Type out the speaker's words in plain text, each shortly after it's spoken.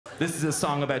This is a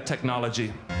song about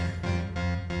technology.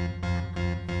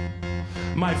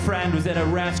 My friend was in a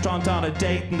restaurant on a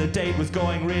date and the date was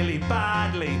going really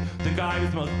badly. The guy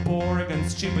was the most boring and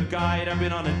stupid guy I'd ever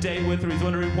been on a date with, or he's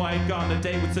wondering why he'd gone on a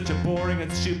date with such a boring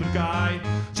and stupid guy.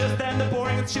 Just then the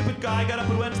boring and stupid guy got up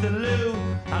and went to the loo,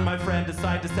 and my friend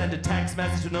decided to send a text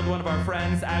message to another one of our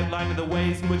friends outlining the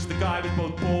ways in which the guy was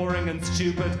both boring and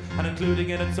stupid, and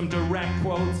including in it some direct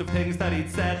quotes of things that he'd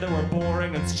said that were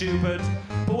boring and stupid.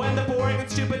 But when the boring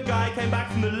and stupid guy came back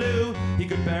from the loo, he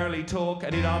could barely talk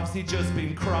and he'd obviously just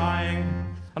been crying.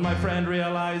 And my friend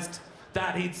realized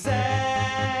that he'd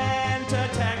sent a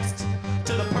text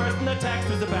to the person the text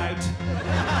was about.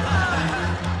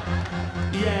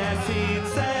 Yes, he'd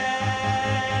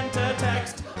sent a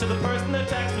text to the person the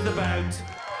text was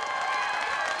about.